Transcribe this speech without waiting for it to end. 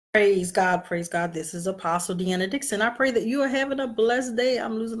Praise God, praise God. This is Apostle DIXON. I pray that you are having a blessed day.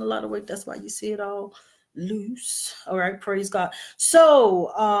 I'm losing a lot of weight. That's why you see it all loose. All right, praise God.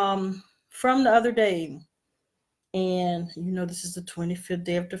 So, from the other day, and you know, this is the 25th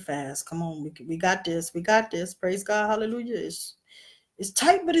day of the fast. Come on, we got this. We got this. Praise God. Hallelujah. It's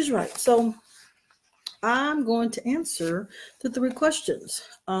tight, but it's right. So, I'm going to answer the 3 questions.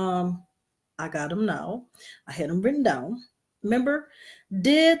 I got them now. I had them written down. Remember,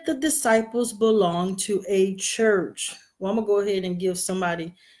 did the disciples belong to a church? Well, I'm going to go ahead and give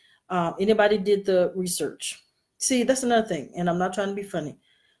somebody, anybody did the research. See, that's another thing, and I'm not trying to be funny.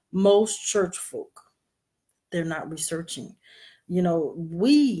 Most church folk, they're not researching. You know,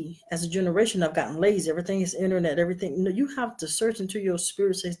 we as a generation have gotten lazy. Everything is internet, everything. You know, you have to search into your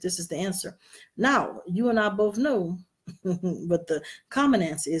spirit, says this is the answer. Now, you and I both know what the common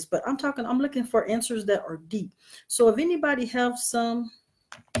answer is, but I'm looking for answers that are deep. So if anybody have some,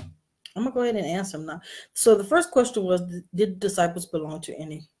 I'm gonna go ahead and answer them now. So the first question was, did disciples belong to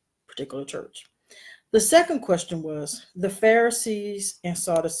any particular church? The second question was, the Pharisees and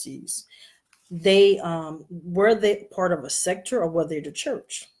Sadducees, they were they part of a sector or were they the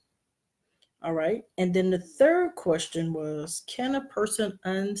church? All right. And then the third question was, can a person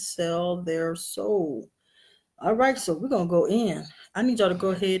unsell their soul? All right, so we're going to go in. I need y'all to go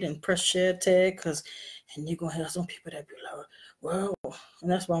ahead and press share tag, and you're going to have some people that be like, well, and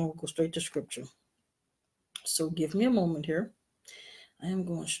that's why I'm going to go straight to scripture. So give me a moment here. I am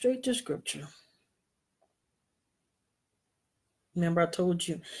going straight to scripture. Remember, I told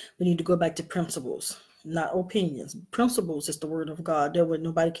you we need to go back to principles, not opinions. Principles is the word of God. That way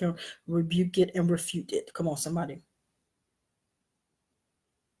nobody can rebuke it and refute it. Come on, somebody.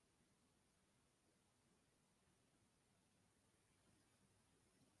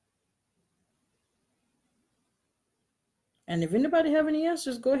 And if anybody have any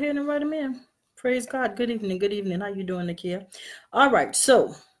answers, go ahead and write them in. Praise God. Good evening. Good evening. How you doing, Nakia? All right.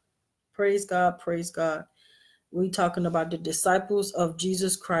 So, praise God. Praise God. We talking about the disciples of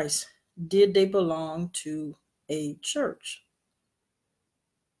Jesus Christ. Did they belong to a church?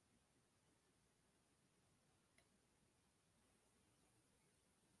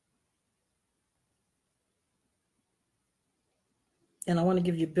 And I want to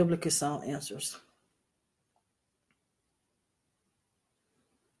give you biblically sound answers.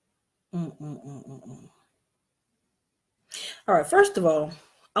 All right, first of all,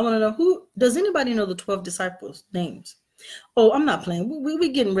 I want to know does anybody know the 12 disciples' names? Oh, I'm not playing. We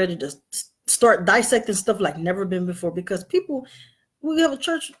getting ready to start dissecting stuff like never been before, because we have a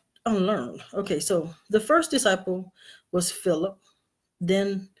church unlearned. Okay, so the first disciple was Philip,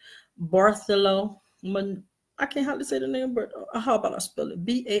 then Bartholomew. I can't hardly say the name, but how about I spell it?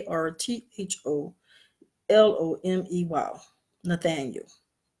 Bartholomey. Nathaniel.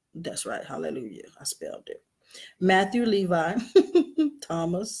 That's right. Hallelujah. I spelled it. Matthew, Levi,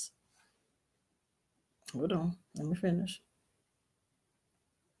 Thomas. Hold on. Let me finish.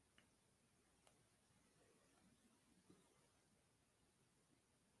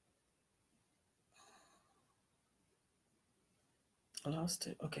 I lost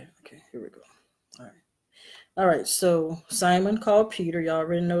it. Okay. Here we go. All right. So Simon called Peter. Y'all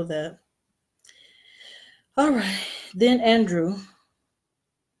already know that. All right. Then Andrew,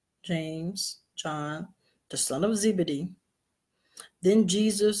 James, John, the son of Zebedee. Then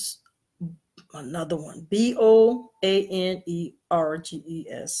Jesus, another one, Boanerges.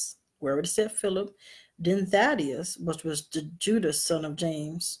 We already said Philip. Then Thaddeus, which was the Judas, son of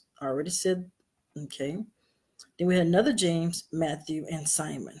James. I already said, okay. Then we had another James, Matthew, and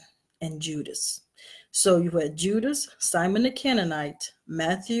Simon, and Judas. So you had Judas, Simon the Canaanite,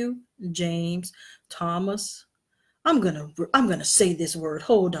 Matthew, James, Thomas. I'm gonna say this word.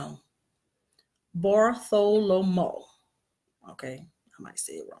 Hold on. Bartholomew. Okay, I might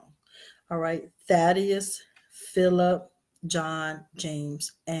say it wrong. All right, Thaddeus, Philip, John,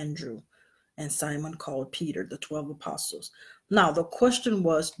 James, Andrew, and Simon called Peter, the 12 apostles. Now, the question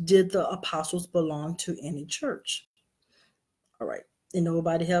was, did the apostles belong to any church? All right.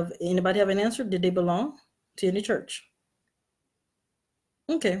 Anybody have an answer? Did they belong to any church?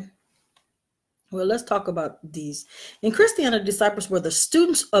 Okay. Well, let's talk about these. In Christianity, disciples were the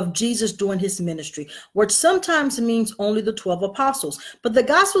students of Jesus during his ministry, which sometimes means only the 12 apostles. But the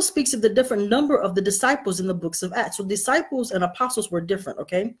gospel speaks of the different number of the disciples in the books of Acts. So disciples and apostles were different,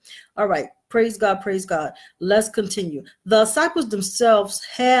 okay? All right. Praise God, praise God. Let's continue. The apostles themselves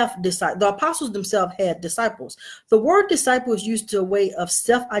had disciples. The word disciple is used to a way of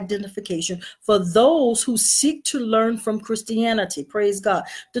self-identification for those who seek to learn from Christianity. Praise God.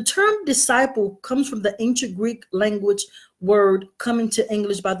 The term disciple comes from the ancient Greek language word coming to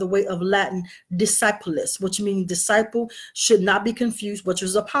English by the way of Latin, discipulus, which means disciple, should not be confused, which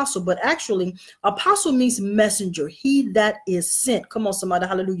is apostle. But actually, apostle means messenger, he that is sent. Come on, somebody,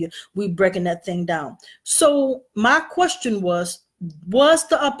 hallelujah. We breaking that thing down. So my question was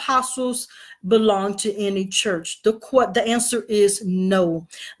the apostles belong to any church? The answer is no.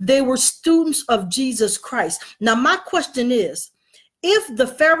 They were students of Jesus Christ. Now, my question is, if the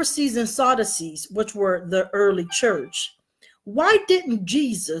Pharisees and Sadducees, which were the early church, why didn't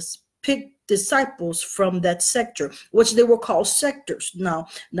Jesus pick disciples from that sector, which they were called sectors? Now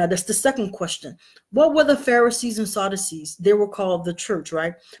that's the second question. What were the Pharisees and Sadducees? They were called the church,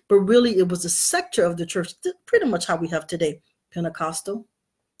 right? But really, it was a sector of the church, pretty much how we have today. Pentecostal,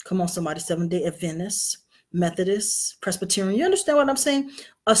 come on, somebody, Seventh-day Adventist, Methodist, Presbyterian. You understand what I'm saying?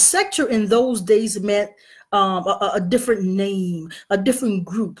 A sector in those days meant a different name, a different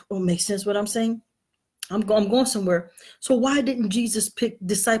group. Makes sense what I'm saying? I'm going somewhere. So why didn't Jesus pick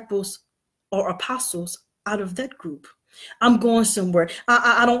disciples or apostles out of that group? I'm going somewhere.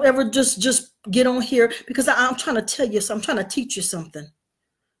 I don't ever just get on here because I'm trying to tell you, so I'm trying to teach you something.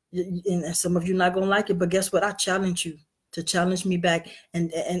 And some of you not going to like it, but guess what? I challenge you to challenge me back,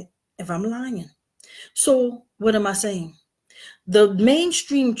 and if I'm lying. So what am I saying? The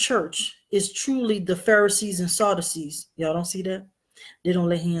mainstream church is truly the Pharisees and Sadducees. Y'all don't see that? They don't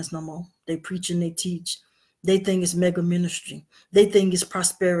lay hands no more. They preach and they teach. They think it's mega ministry. They think it's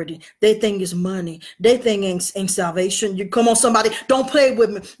prosperity. They think it's money. They think ain't salvation. You come on, somebody, don't play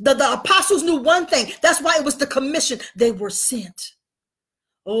with me. The apostles knew one thing. That's why it was the commission. They were sent.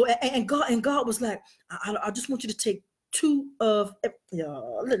 Oh, and God was like, I just want you to take two of,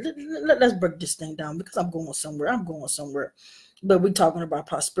 let's break this thing down because I'm going somewhere. But we're talking about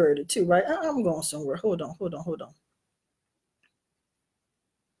prosperity too, right? I'm going somewhere. Hold on.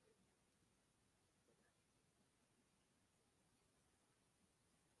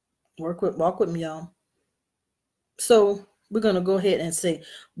 Walk with me, y'all. So we're going to go ahead and say,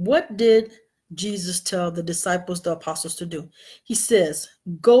 what did Jesus tell the disciples, the apostles, to do? He says,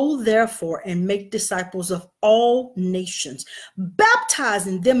 go therefore and make disciples of all nations,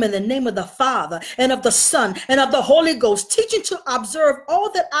 baptizing them in the name of the Father and of the Son and of the Holy Ghost, teaching to observe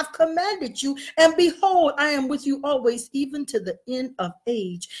all that I've commanded you. And behold, I am with you always, even to the end of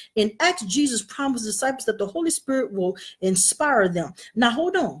age. In Acts, Jesus promised the disciples that the Holy Spirit will inspire them. Now,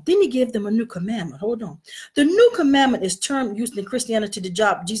 hold on. Then he gave them a new commandment. Hold on. The new commandment is termed used in Christianity, the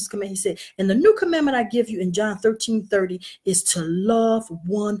job Jesus commanded. He said, and the new commandment I give you in John 13:30 is to love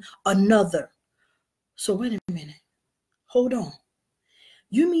one another. So wait a minute. Hold on.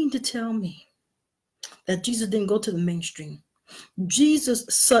 You mean to tell me that Jesus didn't go to the mainstream? Jesus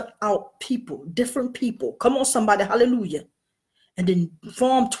sought out people, different people. Come on, somebody, hallelujah. And then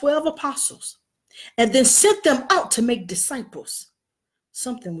formed 12 apostles and then sent them out to make disciples.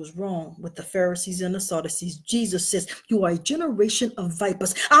 Something was wrong with the Pharisees and the Sadducees. Jesus says, you are a generation of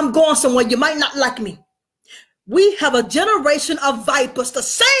vipers. I'm going somewhere. You might not like me. We have a generation of vipers the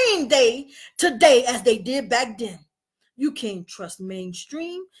same day today as they did back then. You can't trust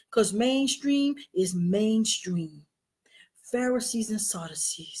mainstream because mainstream is mainstream. Pharisees and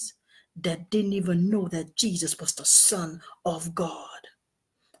Sadducees that didn't even know that Jesus was the Son of God.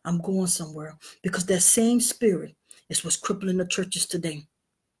 I'm going somewhere because that same spirit is what's crippling the churches today.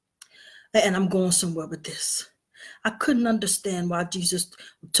 And I'm going somewhere with this. I couldn't understand why Jesus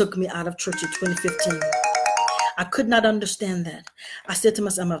took me out of church in 2015. I could not understand that. I said to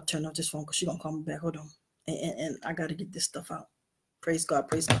myself, I'm going to turn off this phone because she's going to call me back. Hold on. And I got to get this stuff out. Praise God.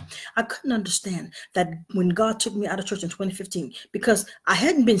 Praise God. I couldn't understand that when God took me out of church in 2015, because I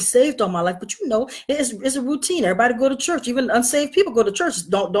hadn't been saved all my life. But you know, it's a routine. Everybody go to church. Even unsaved people go to church.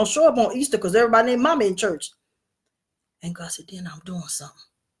 Don't show up on Easter because everybody named Mama in church. And God said, then I'm doing something.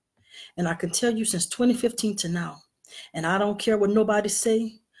 And I can tell you since 2015 to now, and I don't care what nobody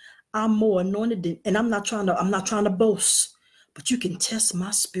say, I'm more anointed than, and I'm not trying to boast, but you can test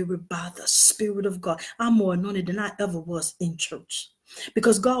my spirit by the Spirit of God. I'm more anointed than I ever was in church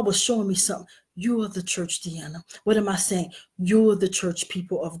because God was showing me something. You are the church, Deanna. What am I saying? You're the church,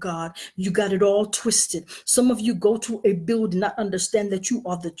 people of God. You got it all twisted. Some of you go to a building, not understand that you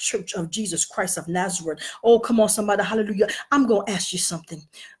are the church of Jesus Christ of Nazareth. Oh, come on, somebody. Hallelujah. I'm going to ask you something.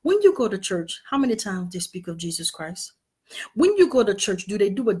 When you go to church, how many times they speak of Jesus Christ? When you go to church, do they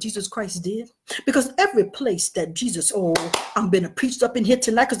do what Jesus Christ did? Because every place that Jesus, oh, I'm being preached up in here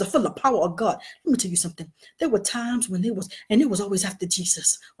tonight because they're full of power of God. Let me tell you something. There were times when it was always after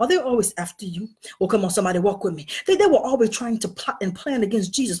Jesus. Or they were always after you. Oh, come on, somebody walk with me. They were always trying to plot and plan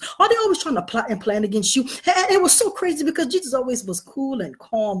against Jesus. Or they always trying to plot and plan against you. And it was so crazy because Jesus always was cool and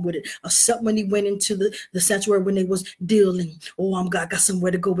calm with it. Except when he went into the sanctuary when they was dealing. Oh, I got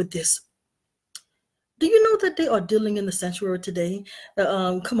somewhere to go with this. Do you know that they are dealing in the sanctuary today?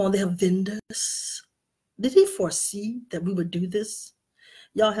 Come on, they have vendors. Did he foresee that we would do this?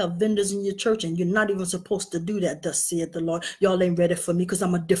 Y'all have vendors in your church and you're not even supposed to do that, thus saith the Lord. Y'all ain't ready for me because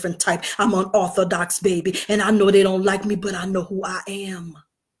I'm a different type. I'm an orthodox baby and I know they don't like me, but I know who I am.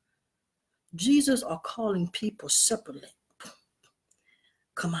 Jesus are calling people separately.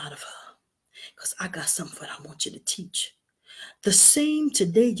 Come out of her because I got something that I want you to teach. The same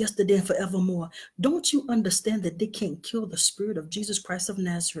today, yesterday, and forevermore. Don't you understand that they can't kill the spirit of Jesus Christ of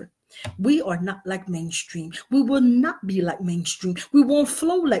Nazareth? We are not like mainstream. We will not be like mainstream. We won't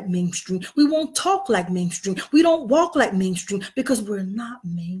flow like mainstream. We won't talk like mainstream. We don't walk like mainstream because we're not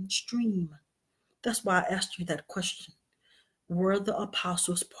mainstream. That's why I asked you that question. Were the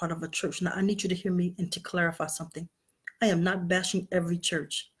apostles part of a church? Now, I need you to hear me and to clarify something. I am not bashing every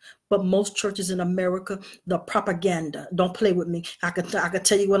church, but most churches in America, the propaganda, don't play with me. I can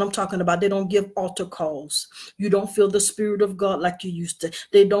tell you what I'm talking about. They don't give altar calls. You don't feel the spirit of God like you used to.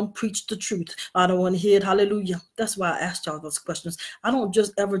 They don't preach the truth. I don't want to hear it. Hallelujah. That's why I asked y'all those questions. I don't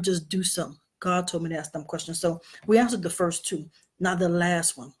ever do something. God told me to ask them questions. So we answered the first two, not the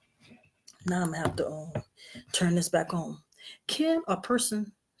last one. Now I'm going to have to turn this back on. Can a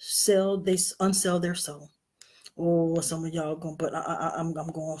person unsell their soul? Oh, some of y'all going, but I'm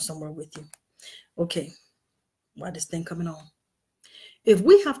going somewhere with you. Okay, why this thing coming on? If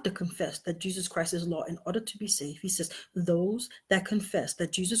we have to confess that Jesus Christ is Lord in order to be saved, he says, those that confess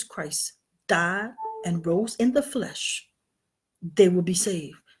that Jesus Christ died and rose in the flesh, they will be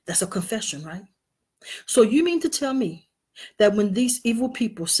saved. That's a confession, right? So you mean to tell me that when these evil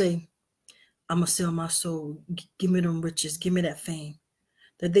people say, I'm going to sell my soul, give me them riches, give me that fame,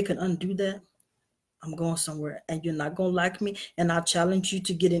 that they can undo that? I'm going somewhere and you're not going to like me. And I challenge you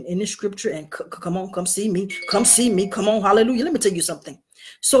to get in any scripture and come on, come see me. Come see me. Come on. Hallelujah. Let me tell you something.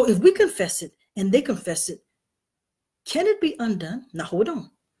 So if we confess it and they confess it, can it be undone? Now, hold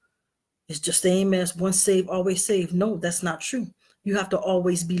on. It's just the same as once saved, always saved. No, that's not true. You have to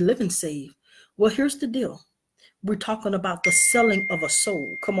always be living saved. Well, here's the deal. We're talking about the selling of a soul.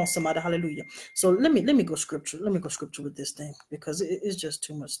 Come on, somebody. Hallelujah. So let me go scripture. Let me go scripture with this thing because it's just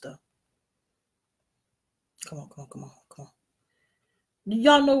too much stuff. Come on.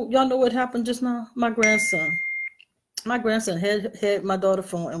 Y'all know what happened just now? My grandson had my daughter's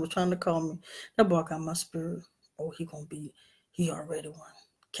phone and was trying to call me. That boy got my spirit. Oh, he already won.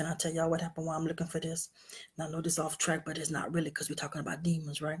 Can I tell y'all what happened while I'm looking for this? Now, I know this is off track, but it's not really because we're talking about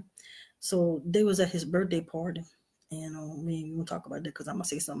demons, right? So they was at his birthday party. And we won't talk about that because I'm going to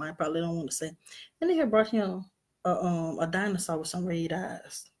say something I probably don't want to say. And they had brought him a dinosaur with some red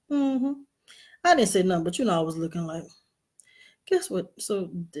eyes. I didn't say nothing, but I was looking like, guess what?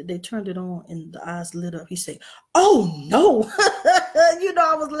 So they turned it on and the eyes lit up. He said, oh no.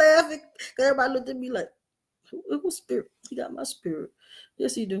 I was laughing. Everybody looked at me like, who's spirit? He got my spirit.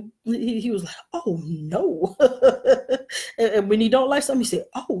 Yes, he do. He was like, oh no. And when he don't like something, he said,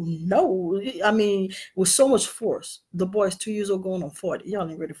 oh no. I mean, with so much force. The boy's 2 years old going on 40. Y'all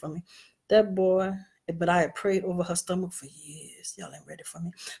ain't ready for me. That boy. But I had prayed over her stomach for years. Y'all ain't ready for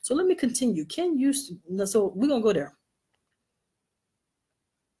me. So let me continue. So we're going to go there.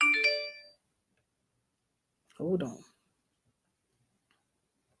 Hold on.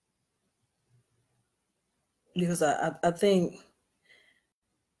 Because I think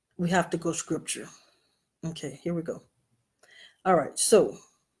we have to go scripture. Okay, here we go. All right, so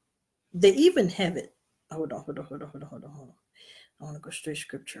they even have it. Hold on. I want to go straight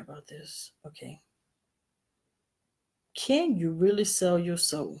scripture about this. Okay. Can you really sell your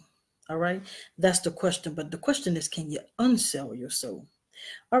soul? All right. That's the question. But the question is, can you unsell your soul?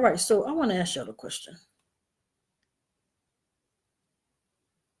 All right. So I want to ask y'all a question.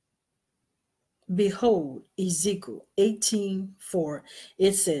 Behold, Ezekiel 18:4.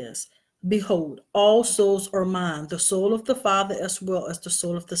 It says, behold, all souls are mine. The soul of the Father as well as the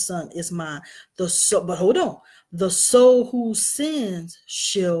soul of the Son is mine. But hold on. The soul who sins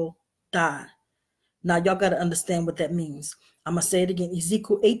shall die. Now, y'all got to understand what that means. I'm going to say it again.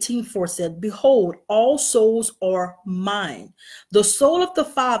 Ezekiel 18:4 said, behold, all souls are mine. The soul of the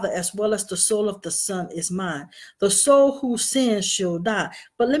Father as well as the soul of the Son is mine. The soul who sins shall die.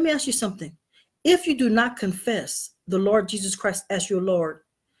 But let me ask you something. If you do not confess the Lord Jesus Christ as your Lord,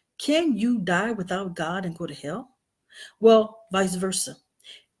 can you die without God and go to hell? Well, vice versa.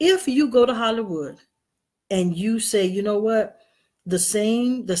 If you go to Hollywood and you say, you know what, the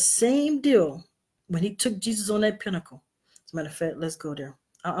same deal when he took Jesus on that pinnacle. As a matter of fact, let's go there.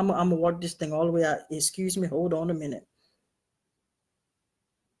 I'm gonna walk this thing all the way out. Excuse me, hold on a minute.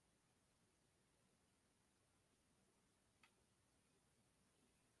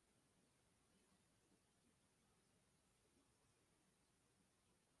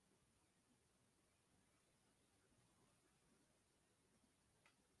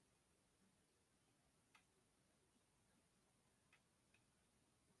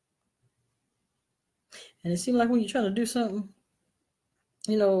 And it seems like when you're trying to do something,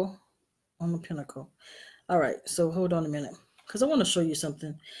 you know, on the pinnacle. All right, so hold on a minute, because I want to show you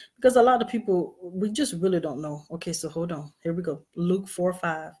something. Because a lot of people, we just really don't know. Okay, so hold on. Here we go. Luke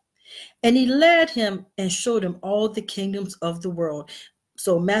 4:5. And he led him and showed him all the kingdoms of the world.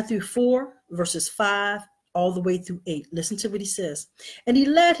 So Matthew 4, verses 5, all the way through 8. Listen to what he says. And he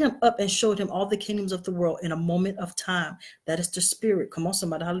led him up and showed him all the kingdoms of the world in a moment of time. That is the spirit. Come on,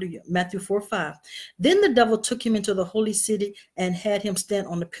 somebody. Hallelujah. Matthew 4:5. Then the devil took him into the holy city and had him stand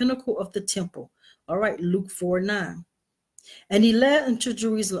on the pinnacle of the temple. All right, Luke 4:9. And he led him to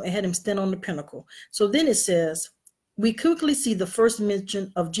Jerusalem and had him stand on the pinnacle. So then it says, we quickly see the first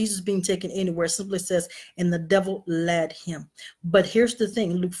mention of Jesus being taken anywhere. It simply says, and the devil led him. But here's the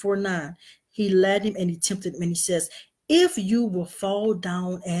thing, Luke 4:9. He led him and he tempted him and he says, if you will fall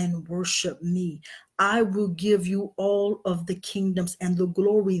down and worship me, I will give you all of the kingdoms and the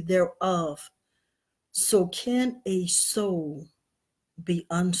glory thereof. So can a soul be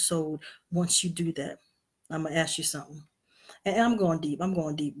unsold once you do that? I'm going to ask you something. And I'm going deep.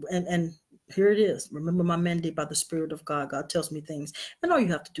 And here it is. Remember my mandate by the Spirit of God. God tells me things. And all you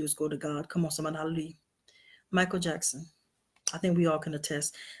have to do is go to God. Come on, somebody. Hallelujah. Michael Jackson. I think we all can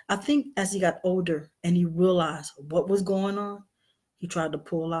attest. I think as he got older and he realized what was going on, he tried to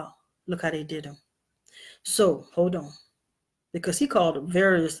pull out. Look how they did him. So hold on. Because he called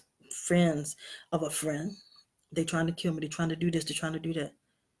various friends of a friend. They trying to kill me. They trying to do this. They're trying to do that.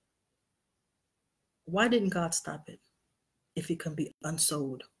 Why didn't God stop it if it can be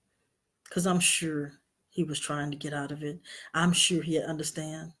unsold? Because I'm sure he was trying to get out of it. I'm sure he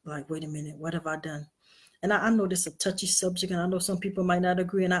understand, like, wait a minute, what have I done? And I know this is a touchy subject, and I know some people might not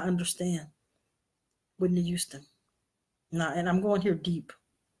agree, and I understand. Whitney Houston. Now, and I'm going here deep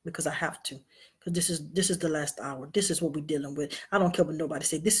because I have to. Because this is the last hour. This is what we're dealing with. I don't care what nobody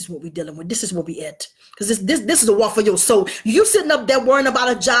say. This is what we're dealing with. This is what we at. Because this is a war for your soul. You sitting up there worrying about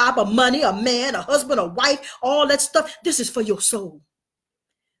a job, a money, a man, a husband, a wife, all that stuff. This is for your soul.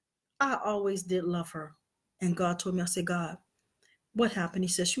 I always did love her. And God told me, I said, God, what happened? He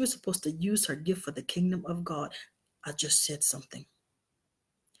said she was supposed to use her gift for the kingdom of God. I just said something.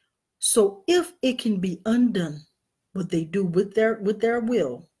 So if it can be undone, what they do with their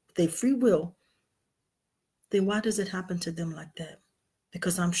will, their free will, then why does it happen to them like that?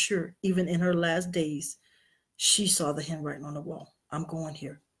 Because I'm sure even in her last days, she saw the handwriting on the wall. I'm going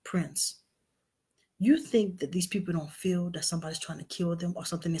here. Prince. You think that these people don't feel that somebody's trying to kill them or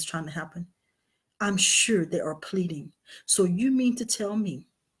something is trying to happen? I'm sure they are pleading. So you mean to tell me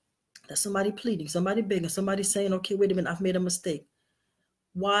that somebody pleading, somebody begging, somebody saying, okay, wait a minute, I've made a mistake.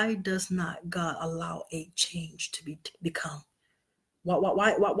 Why does not God allow a change to become?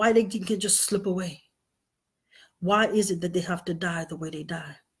 Why they can just slip away? Why is it that they have to die the way they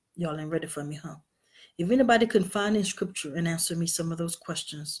die? Y'all ain't ready for me, huh? If anybody can find in scripture and answer me some of those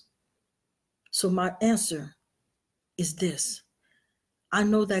questions. So my answer is this. I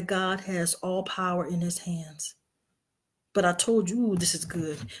know that God has all power in his hands. But I told you, ooh, this is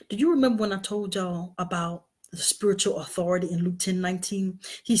good. Do you remember when I told y'all about the spiritual authority in Luke 10:19?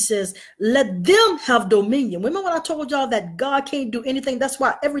 He says, let them have dominion. Remember when I told y'all that God can't do anything? That's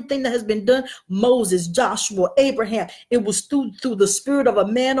why everything that has been done, Moses, Joshua, Abraham, it was through the spirit of a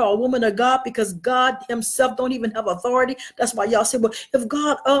man or a woman of God, because God himself don't even have authority. That's why y'all say, well, if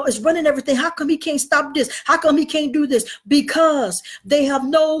God is running everything, how come he can't stop this? How come he can't do this? Because they have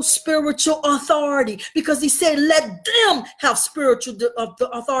no spiritual authority. Because he said, let them have spiritual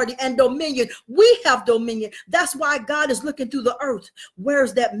authority and dominion. We have dominion. That's why God is looking through the earth.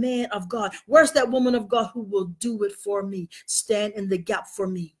 Where's that man of God? Where's that woman of God who will do it for me? Stand in the gap for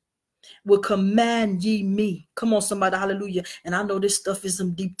me. Will command ye me. Come on, somebody, hallelujah. And I know this stuff is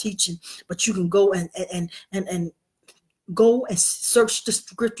some deep teaching, but you can go and go and search the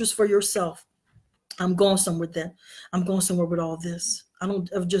scriptures for yourself. I'm going somewhere with that. I'm going somewhere with all this. I don't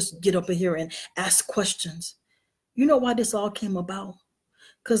just get up in here and ask questions. You know why this all came about?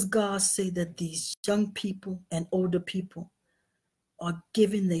 Because God said that these young people and older people are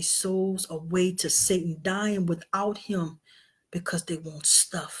giving their souls away to Satan, dying without him because they want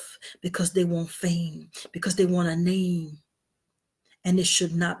stuff, because they want fame, because they want a name. And it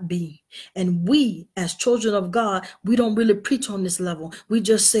should not be. And we, as children of God, we don't really preach on this level. We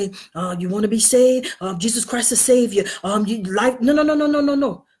just say, you want to be saved? Jesus Christ is Savior. You like,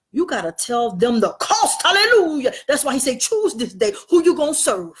 no. You got to tell them the cost. Hallelujah. That's why he said, choose this day who you going to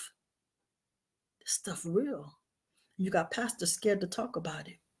serve. This stuff real. You got pastors scared to talk about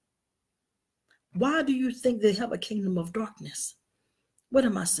it. Why do you think they have a kingdom of darkness? What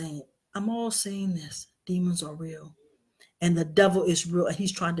am I saying? I'm all saying this. Demons are real. And the devil is real, and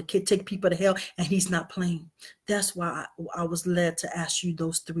he's trying to take people to hell, and he's not playing. That's why I was led to ask you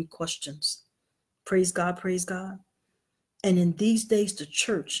those 3 questions. Praise God, praise God. And in these days, the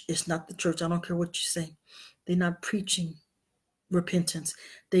church is not the church. I don't care what you say. They're not preaching repentance.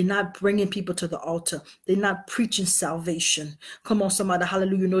 They're not bringing people to the altar. They're not preaching salvation. Come on, somebody,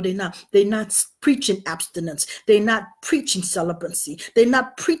 hallelujah. No, they're not. They're not preaching abstinence. They're not preaching celibate. They're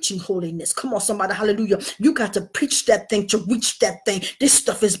not preaching holiness. Come on, somebody, hallelujah. You got to preach that thing to reach that thing. This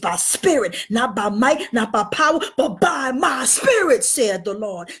stuff is by spirit, not by might, not by power, but by my spirit, said the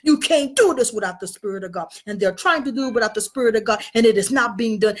Lord. You can't do this without the Spirit of God. And they're trying to do it without the Spirit of God, and it is not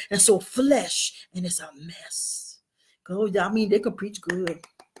being done. And so flesh, and it's a mess. Oh, I mean, they could preach good.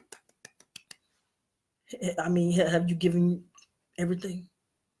 I mean, have you given everything?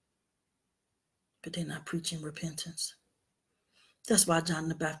 But they're not preaching repentance. That's why John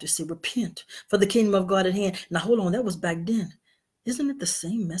the Baptist said, repent, for the kingdom of God at hand. Now, hold on, that was back then. Isn't it the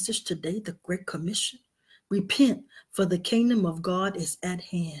same message today, the Great Commission? Repent, for the kingdom of God is at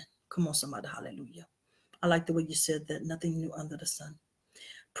hand. Come on, somebody, hallelujah. I like the way you said that, nothing new under the sun.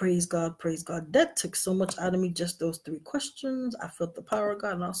 Praise God, praise God. That took so much out of me, just those 3 questions. I felt the power of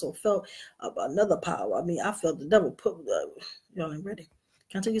God, and also felt another power. I mean, I felt the devil put, y'all ain't ready.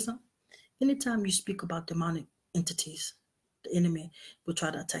 Can I tell you something? Anytime you speak about demonic entities, the enemy will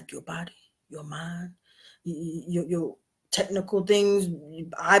try to attack your body, your mind, your technical things,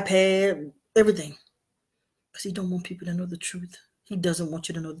 iPad, everything. Because he don't want people to know the truth. He doesn't want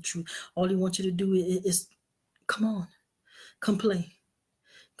you to know the truth. All he wants you to do is come on, come play.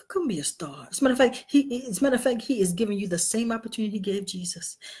 Come be a star. As a matter of fact, he is giving you the same opportunity he gave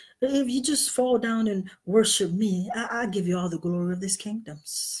Jesus. If you just fall down and worship me, I give you all the glory of this kingdom.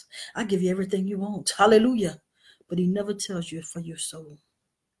 I give you everything you want. Hallelujah. But he never tells you for your soul.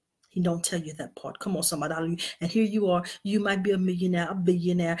 He don't tell you that part. Come on, somebody. Hallelujah. And here you are. You might be a millionaire, a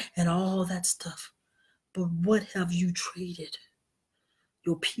billionaire, and all that stuff. But what have you traded?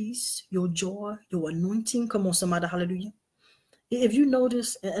 Your peace, your joy, your anointing. Come on, somebody. Hallelujah. If you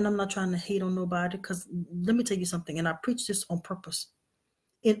notice, and I'm not trying to hate on nobody, because let me tell you something, and I preach this on purpose.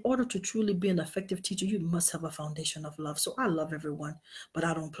 In order to truly be an effective teacher, you must have a foundation of love. So I love everyone, but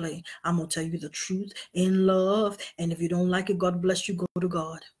I don't play. I'm going to tell you the truth in love. And if you don't like it, God bless you, go to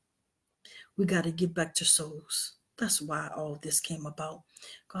God. We got to get back to souls. That's why all this came about.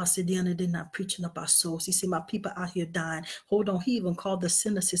 God said, DEANNA, they're not preaching about souls. He said, my people out here dying. Hold on. He even called the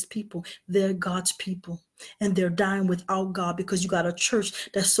sinners his people. They're God's people. And they're dying without God because you got a church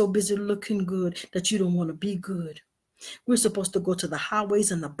that's so busy looking good that you don't want to be good. We're supposed to go to the highways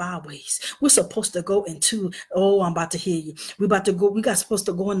and the byways. We're supposed to go into, oh, I'm about to hear you. We got supposed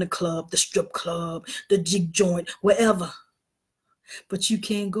to go in the club, the strip club, the jig joint, wherever. But you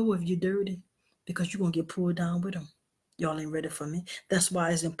can't go if you're dirty because you're going to get pulled down with them. Y'all ain't ready for me. That's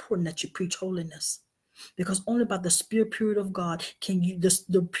why it's important that you preach holiness. Because only by the spirit of God can you,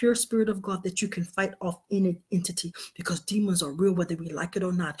 the pure spirit of God, that you can fight off any entity, because demons are real whether we like it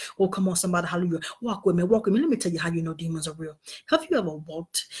or not. Oh, come on, somebody, hallelujah. Walk with me. Let me tell you how you know demons are real. Have you ever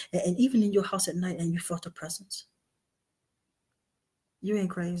walked, and even in your house at night, and you felt a presence? You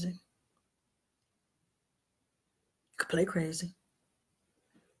ain't crazy. You could play crazy.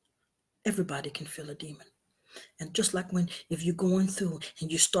 Everybody can feel a demon. And just like if you're going through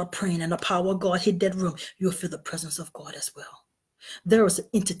and you start praying and the power of God hit that room, you'll feel the presence of God as well. There is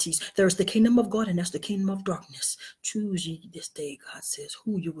entities. There is the kingdom of God, and that's the kingdom of darkness. Choose ye this day, God says,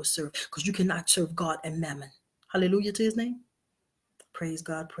 who you will serve, because you cannot serve God and mammon. Hallelujah to his name. Praise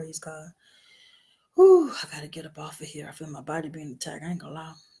God, praise God. Whew, I got to get up off of here. I feel my body being attacked. I ain't gonna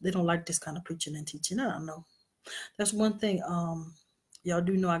lie. They don't like this kind of preaching and teaching. I don't know. That's one thing. Y'all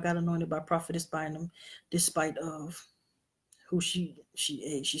do know I got anointed by Prophetess Bynum, despite of who she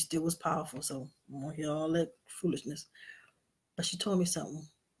is. She still was powerful. So I won't hear all that foolishness. But she told me something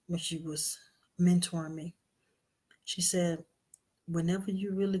when she was mentoring me. She said, whenever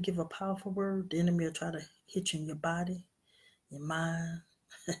you really give a powerful word, the enemy will try to hit you in your body, your mind,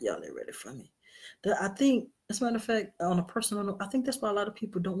 Y'all ain't ready for me. I think, as a matter of fact, on a personal note, I think that's why a lot of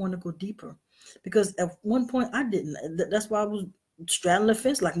people don't want to go deeper. Because at one point I didn't. That's why I was straddling the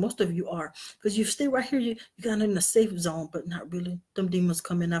fence like most of you are. Because you stay right here, you got in the safe zone, but not really. Them demons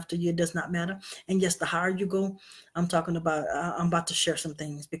come in after you. It does not matter. And yes, the higher you go, I'm talking about, I'm about to share some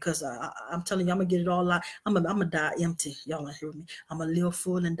things because I'm telling you, I'm going to get it all out. I'm going to die empty. Y'all don't hear me. I'm going to live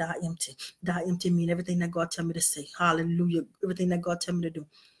full and die empty. Die empty mean everything that God tell me to say. Hallelujah. Everything that God tell me to do.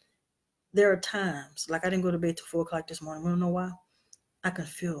 There are times, like I didn't go to bed till 4 o'clock this morning. You don't know why? I can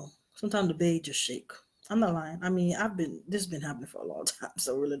feel. Sometimes the bed just shake. I'm not lying. I mean, this has been happening for a long time,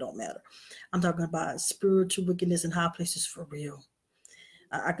 so it really don't matter. I'm talking about spiritual wickedness in high places for real.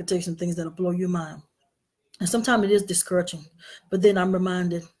 I could tell you some things that'll blow your mind. And sometimes it is discouraging, but then I'm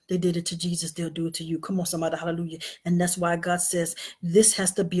reminded they did it to Jesus, they'll do it to you. Come on, somebody, hallelujah. And that's why God says this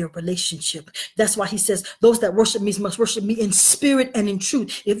has to be a relationship. That's why he says those that worship me must worship me in spirit and in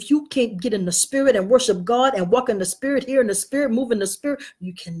truth. If you can't get in the spirit and worship God and walk in the spirit, here in the spirit, move in the spirit,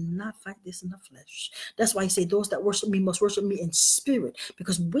 you cannot fight this in the flesh. That's why he said those that worship me must worship me in spirit.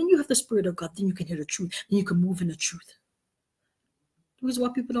 Because when you have the spirit of God, then you can hear the truth and you can move in the truth. The reason why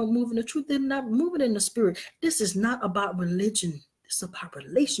people don't move in the truth, they're not moving in the spirit. This is not about religion. It's about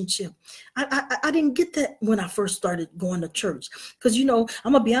relationship. I didn't get that when I first started going to church. Because, you know,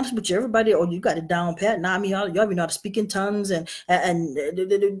 I'm going to be honest with you. Everybody, oh, you got it down pat. Now, I mean, y'all be know how to speak in tongues. And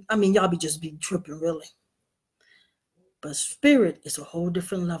I mean, y'all be just be tripping, really. But spirit is a whole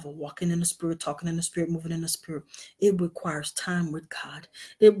different level. Walking in the spirit, talking in the spirit, moving in the spirit. It requires time with God.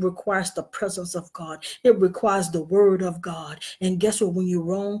 It requires the presence of God. It requires the word of God. And guess what? When you're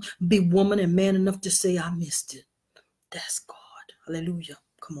wrong, be woman and man enough to say, I missed it. That's God. Hallelujah.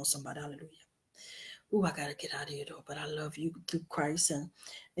 Come on, somebody. Hallelujah. Oh, I gotta get out of here though. But I love you through Christ,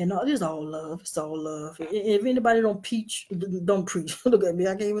 and all this all love. It's all love. If anybody don't preach, Look at me.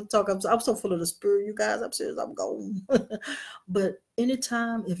 I can't even talk. I'm so full of the spirit, you guys. I'm serious. I'm gone. But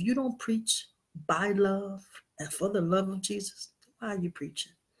anytime, if you don't preach by love and for the love of Jesus, why are you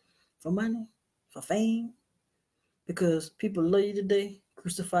preaching? For money? For fame? Because people love you today,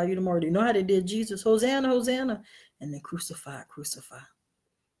 crucify you tomorrow. You know how they did Jesus? Hosanna, Hosanna. And then crucify.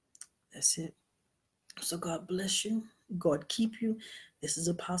 That's it. So God bless you. God keep you. This is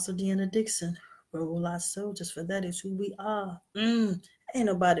Apostle DEANNA DIXON. Roll our soul. Just for that is who we are. Ain't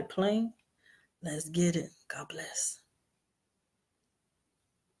nobody playing. Let's get it. God bless.